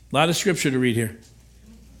lot of scripture to read here.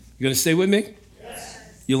 You going to stay with me?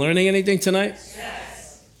 Yes. You learning anything tonight?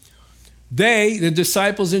 Yes. They, the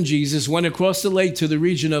disciples and Jesus, went across the lake to the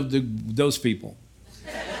region of those people.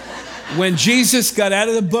 When Jesus got out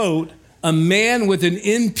of the boat, a man with an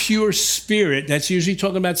impure spirit, that's usually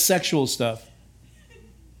talking about sexual stuff.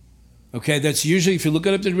 Okay, that's usually, if you look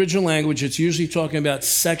it up in the original language, it's usually talking about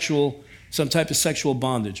some type of sexual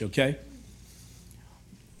bondage, okay?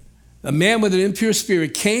 A man with an impure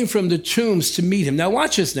spirit came from the tombs to meet him. Now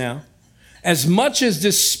watch this now. As much as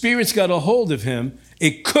this spirit's got a hold of him,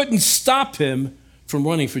 it couldn't stop him from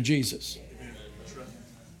running for Jesus.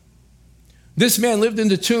 This man lived in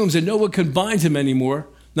the tombs and no one could bind him anymore,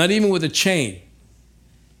 not even with a chain.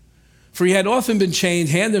 For he had often been chained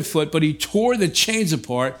hand and foot, but he tore the chains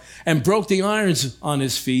apart and broke the irons on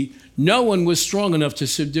his feet. No one was strong enough to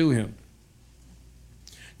subdue him.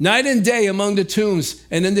 Night and day among the tombs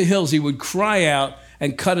and in the hills, he would cry out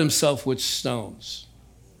and cut himself with stones.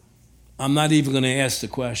 I'm not even going to ask the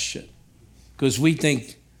question, because we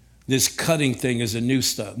think this cutting thing is a new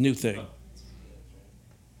thing.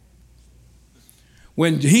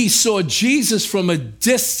 When he saw Jesus from a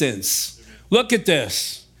distance, look at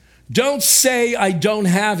this. Don't say, I don't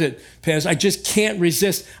have it, Pastor. I just can't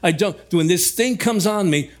resist. When this thing comes on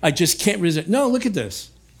me, I just can't resist. No, look at this.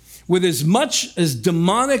 With as much as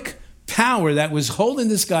demonic power that was holding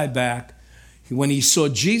this guy back, when he saw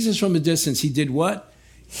Jesus from a distance, he did what?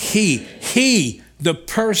 He, the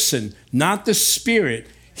person, not the spirit,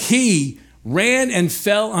 he ran and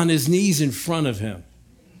fell on his knees in front of him.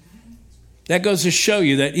 That goes to show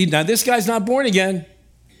you that, now this guy's not born again.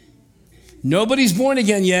 Nobody's born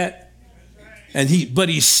again yet. But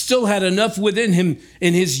he still had enough within him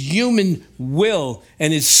in his human will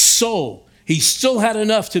and his soul. He still had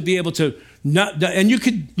enough to be able to not, and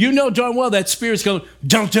you know darn well that spirit's going,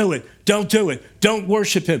 don't do it, don't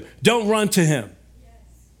worship him, don't run to him.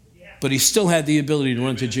 But he still had the ability to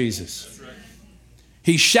run to Jesus.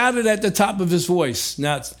 He shouted at the top of his voice.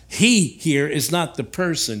 Now, he here is not the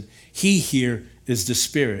person. He here is the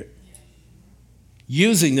spirit.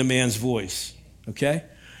 Using the man's voice, okay?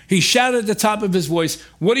 He shouted at the top of his voice,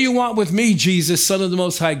 what do you want with me, Jesus, Son of the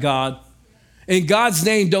Most High God? In God's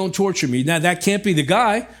name, don't torture me. Now, that can't be the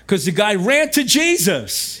guy, because the guy ran to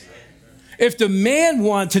Jesus. If the man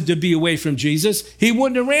wanted to be away from Jesus, he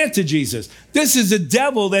wouldn't have ran to Jesus. This is the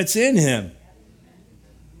devil that's in him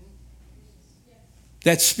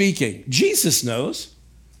that's speaking. Jesus knows.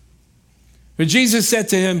 But Jesus said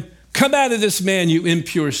to him, come out of this man, you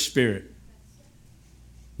impure spirit.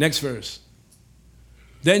 Next verse.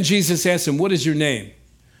 Then Jesus asked him, what is your name?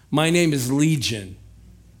 My name is Legion,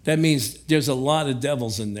 That means there's a lot of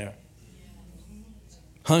devils in there.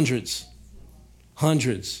 Hundreds.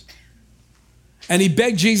 And he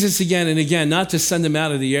begged Jesus again and again not to send him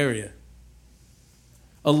out of the area.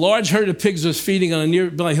 A large herd of pigs was feeding on a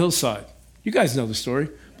nearby hillside. You guys know the story,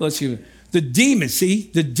 but let's see. The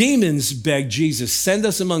demons begged Jesus, send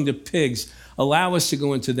us among the pigs, allow us to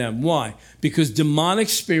go into them. Why? Because demonic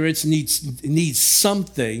spirits need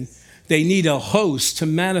something. They need a host to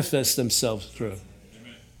manifest themselves through.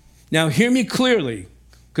 Amen. Now hear me clearly,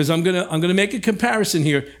 because I'm gonna make a comparison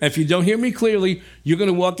here. If you don't hear me clearly, you're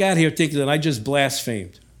gonna walk out here thinking that I just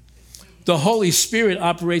blasphemed. The Holy Spirit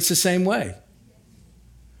operates the same way.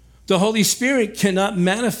 The Holy Spirit cannot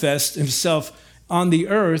manifest himself on the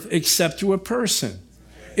earth except through a person.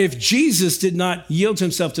 If Jesus did not yield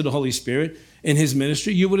himself to the Holy Spirit in his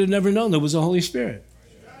ministry, you would have never known there was a Holy Spirit.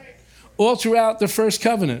 All throughout the first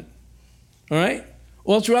covenant, all right?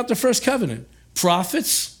 All throughout the first covenant,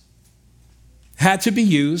 prophets had to be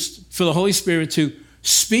used for the Holy Spirit to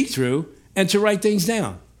speak through and to write things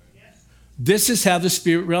down. This is how the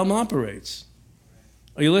spirit realm operates.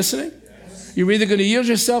 Are you listening? You're either going to yield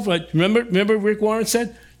yourself, like remember Rick Warren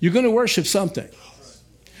said, you're going to worship something.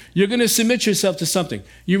 You're going to submit yourself to something.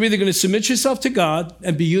 You're either going to submit yourself to God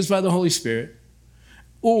and be used by the Holy Spirit,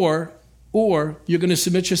 or you're going to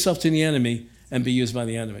submit yourself to the enemy and be used by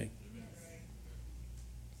the enemy.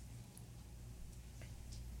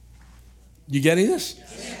 You getting this?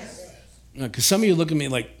 Yes. Because some of you look at me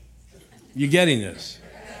like, you're getting this.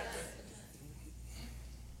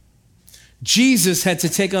 Jesus had to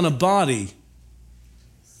take on a body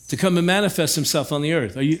to come and manifest himself on the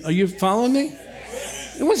earth. Are you following me?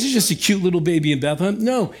 It wasn't just a cute little baby in Bethlehem.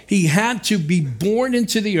 No, he had to be born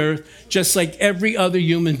into the earth just like every other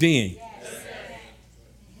human being.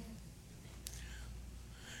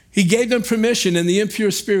 He gave them permission, and the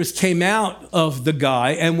impure spirits came out of the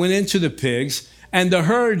guy and went into the pigs, and the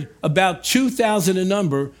herd, about 2,000 in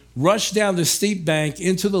number, rushed down the steep bank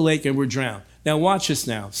into the lake and were drowned. Now watch this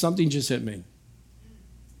now. Something just hit me.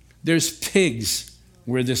 There's pigs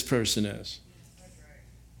where this person is.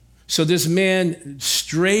 So this man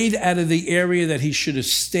strayed out of the area that he should have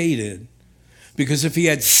stayed in, because if he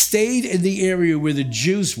had stayed in the area where the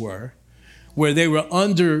Jews were, where they were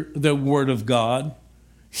under the word of God,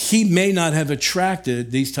 he may not have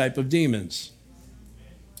attracted these type of demons.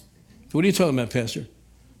 What are you talking about, Pastor?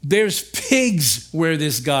 There's pigs where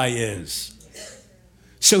this guy is.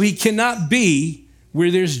 So he cannot be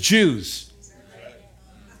where there's Jews.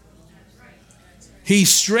 He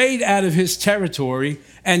strayed out of his territory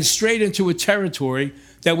and strayed into a territory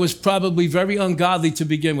that was probably very ungodly to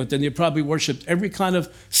begin with. And they probably worshiped every kind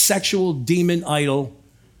of sexual demon idol.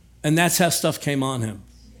 And that's how stuff came on him.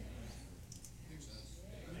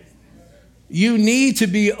 You need to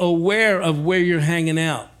be aware of where you're hanging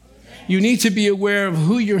out. You need to be aware of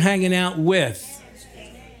who you're hanging out with.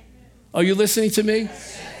 Are you listening to me?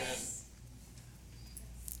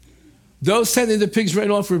 Those tending the pigs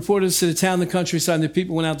ran off, reported to the town, the countryside, and the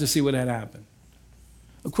people went out to see what had happened.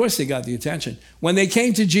 Of course, they got the attention. When they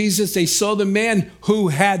came to Jesus, they saw the man who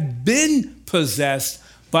had been possessed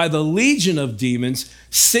by the legion of demons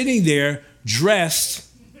sitting there, dressed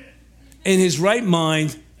in his right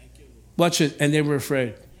mind. Watch it, and they were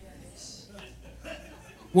afraid.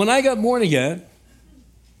 When I got born again,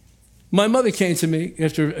 my mother came to me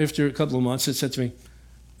after a couple of months and said to me,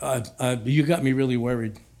 you got me really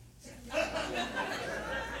worried.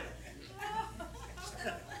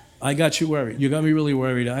 I got you worried. You got me really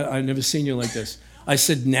worried. I've never seen you like this. I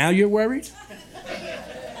said, now you're worried?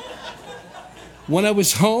 When I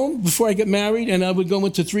was home before I got married and I would go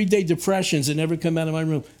into 3-day depressions and never come out of my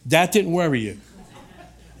room, that didn't worry you.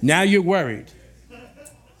 Now you're worried.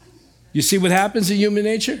 You see what happens in human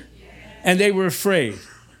nature? And they were afraid.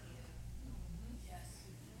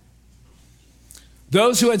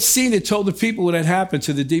 Those who had seen it told the people what had happened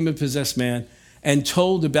to the demon-possessed man and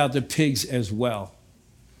told about the pigs as well.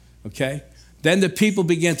 Okay? Then the people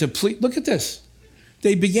began to plead. Look at this.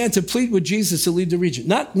 They began to plead with Jesus to leave the region.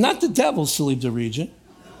 Not the devils to leave the region.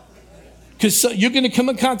 Because you're going to come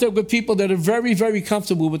in contact with people that are very, very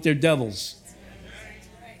comfortable with their devils.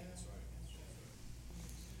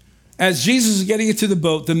 As Jesus was getting into the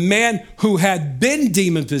boat, the man who had been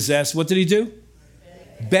demon-possessed, what did he do?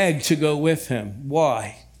 Begged to go with him.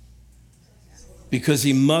 Why? Because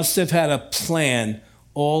he must have had a plan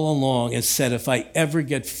all along and said, if I ever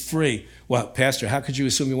get free. Well, Pastor, how could you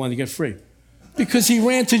assume he wanted to get free? Because he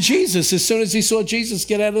ran to Jesus as soon as he saw Jesus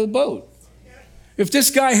get out of the boat. If this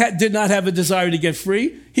guy did not have a desire to get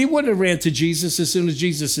free, he wouldn't have ran to Jesus as soon as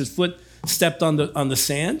Jesus' foot stepped on the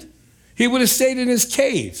sand. He would have stayed in his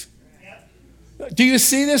cave. Do you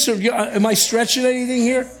see this? Or am I stretching anything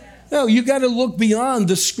here? No, you got to look beyond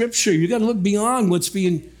the scripture. You got to look beyond what's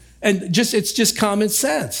being, and it's just common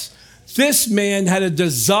sense. This man had a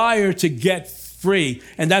desire to get free,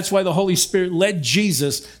 and that's why the Holy Spirit led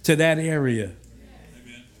Jesus to that area.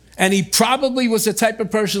 Amen. And he probably was the type of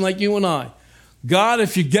person like you and I. God,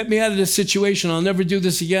 if you get me out of this situation, I'll never do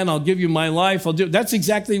this again. I'll give you my life. That's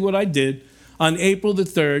exactly what I did on April the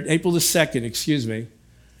 2nd, April the 2nd, excuse me.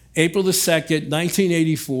 April the 2nd,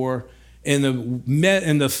 1984, in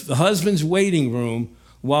the husband's waiting room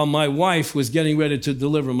while my wife was getting ready to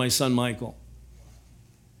deliver my son Michael.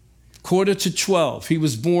 11:45. He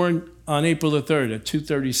was born on April the 3rd at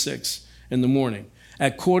 2:36 in the morning.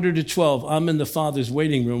 At 11:45, I'm in the father's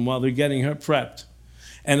waiting room while they're getting her prepped.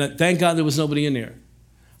 And thank God there was nobody in there.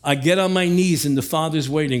 I get on my knees in the father's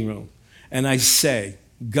waiting room and I say,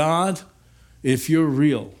 God, if you're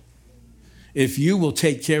real, if you will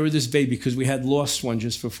take care of this baby, because we had lost one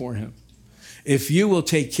just before him. If you will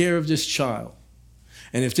take care of this child,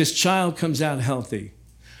 and if this child comes out healthy,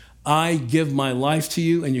 I give my life to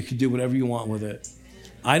you and you can do whatever you want with it.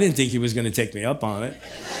 I didn't think he was going to take me up on it.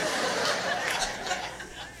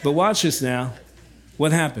 But watch this now.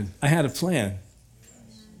 What happened? I had a plan.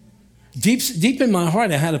 Deep in my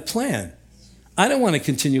heart, I had a plan. I didn't want to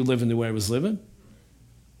continue living the way I was living.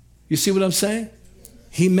 You see what I'm saying?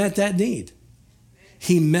 He met that need.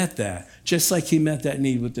 He met that, just like he met that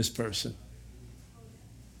need with this person.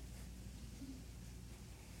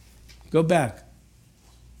 Go back.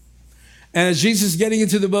 And as Jesus is getting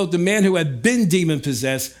into the boat, the man who had been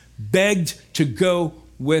demon-possessed begged to go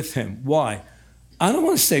with him. Why? I don't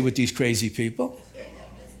want to stay with these crazy people.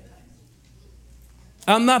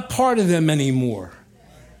 I'm not part of them anymore.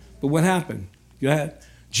 But what happened? Go ahead.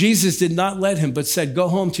 Jesus did not let him, but said, go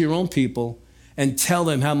home to your own people and tell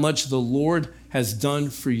them how much the Lord has done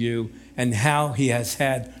for you and how he has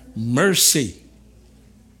had mercy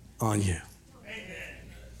on you.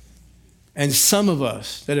 And some of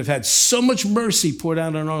us that have had so much mercy poured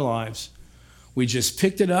out on our lives, we just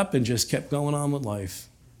picked it up and just kept going on with life.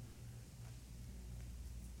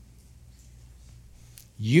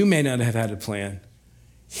 You may not have had a plan.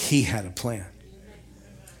 He had a plan.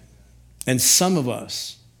 And some of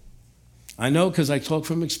us, I know because I talk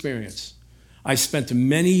from experience, I spent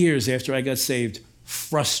many years after I got saved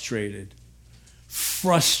frustrated.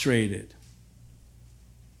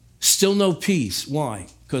 Still no peace. Why?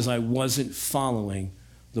 Because I wasn't following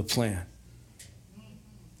the plan.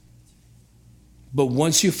 But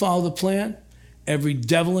once you follow the plan, every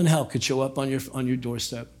devil in hell could show up on your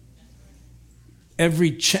doorstep.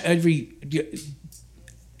 Every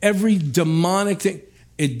demonic thing,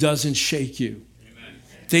 it doesn't shake you. Amen.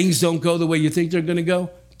 Things don't go the way you think they're going to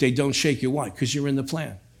go. They don't shake you. Why? Because you're in the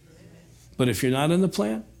plan. But if you're not in the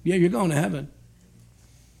plan, yeah, you're going to heaven.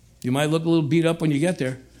 You might look a little beat up when you get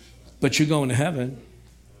there, but you're going to heaven.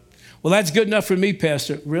 Well, that's good enough for me,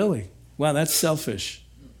 Pastor. Really? Wow, that's selfish.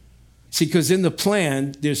 See, because in the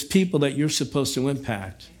plan, there's people that you're supposed to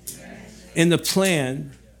impact. In the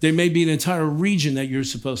plan, there may be an entire region that you're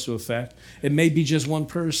supposed to affect. It may be just one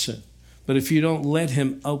person. But if you don't let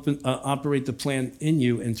him operate the plan in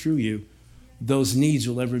you and through you, those needs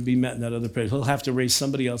will never be met in that other place. He'll have to raise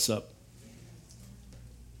somebody else up.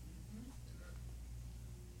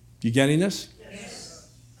 You getting this? Yes.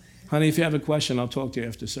 Honey, if you have a question, I'll talk to you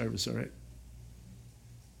after service, all right?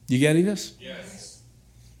 You getting this? Yes.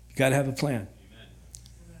 You got to have a plan. Amen.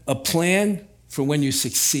 A plan for when you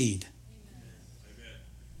succeed.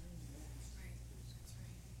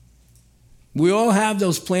 We all have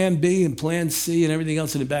those plan B and plan C and everything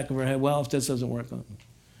else in the back of our head. Well, if this doesn't work,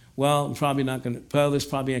 well, I'm probably not going to, well, this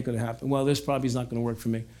probably ain't going to happen. Well, this probably is not going to work for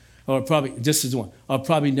me. Or probably, this is the one, I'll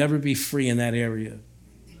probably never be free in that area.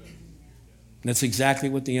 And that's exactly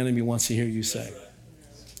what the enemy wants to hear you say.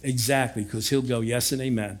 Exactly, because he'll go, yes and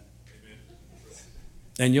amen.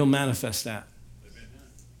 And you'll manifest that.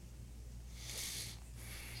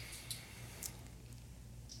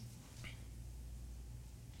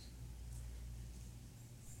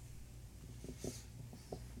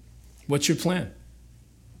 What's your plan?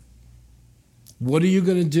 What are you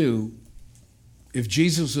going to do if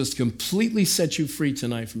Jesus was to completely set you free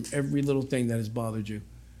tonight from every little thing that has bothered you?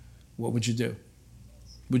 What would you do?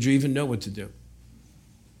 Would you even know what to do?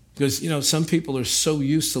 Because, some people are so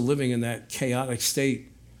used to living in that chaotic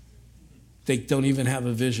state, they don't even have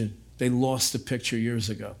a vision. They lost the picture years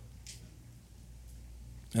ago.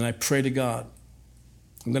 And I pray to God.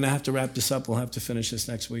 I'm going to have to wrap this up. We'll have to finish this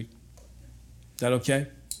next week. Is that okay?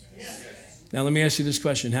 Yes. Now, let me ask you this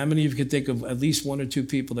question. How many of you can think of at least one or two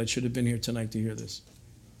people that should have been here tonight to hear this?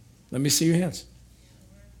 Let me see your hands.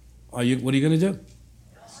 What are you going to do?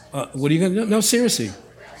 What are you going to do? No, seriously.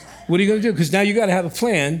 What are you going to do? Because now you got to have a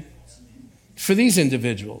plan for these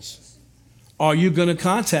individuals. Are you going to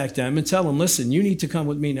contact them and tell them, listen, you need to come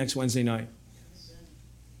with me next Wednesday night?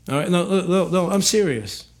 All right, no, I'm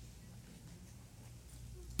serious.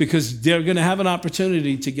 Because they're going to have an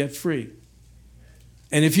opportunity to get free.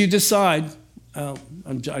 And if you decide,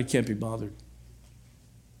 I can't be bothered.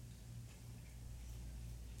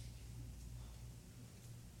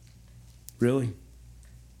 Really?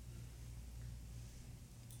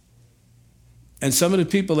 And some of the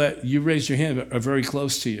people that you raised your hand are very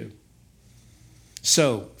close to you.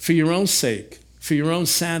 So, for your own sake, for your own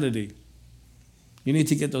sanity, you need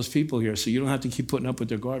to get those people here so you don't have to keep putting up with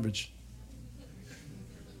their garbage.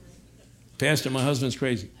 Pastor, my husband's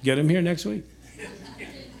crazy. Get him here next week.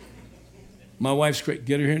 My wife's crazy.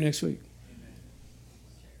 Get her here next week.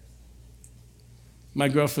 My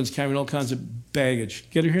girlfriend's carrying all kinds of baggage.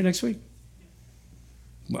 Get her here next week.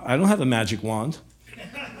 Well, I don't have a magic wand.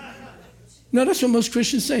 No, that's what most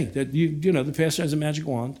Christians think, that the pastor has a magic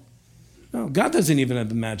wand. No, God doesn't even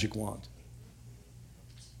have a magic wand.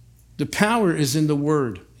 The power is in the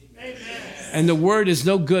Word. Amen. And the Word is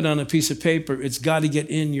no good on a piece of paper. It's got to get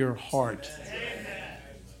in your heart. Amen.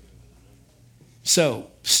 So,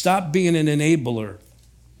 stop being an enabler.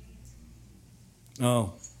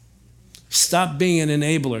 Oh, stop being an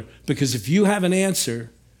enabler. Because if you have an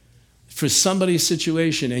answer for somebody's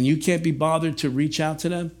situation and you can't be bothered to reach out to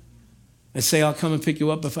them and say, I'll come and pick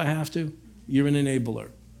you up if I have to, you're an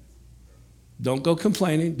enabler. Don't go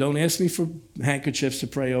complaining. Don't ask me for handkerchiefs to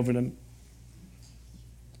pray over them.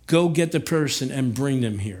 Go get the person and bring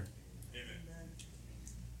them here.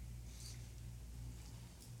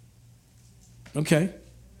 Okay.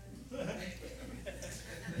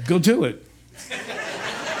 Go do it.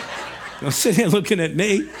 Don't sit here looking at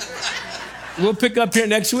me. We'll pick up here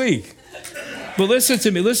next week. But listen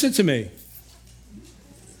to me.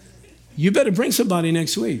 You better bring somebody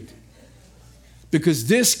next week. Because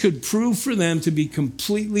this could prove for them to be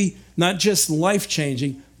completely, not just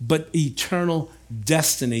life-changing, but eternal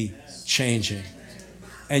destiny-changing.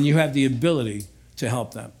 And you have the ability to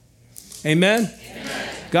help them. Amen? Amen?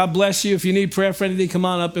 God bless you. If you need prayer for anything, come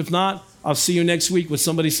on up. If not, I'll see you next week with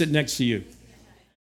somebody sitting next to you.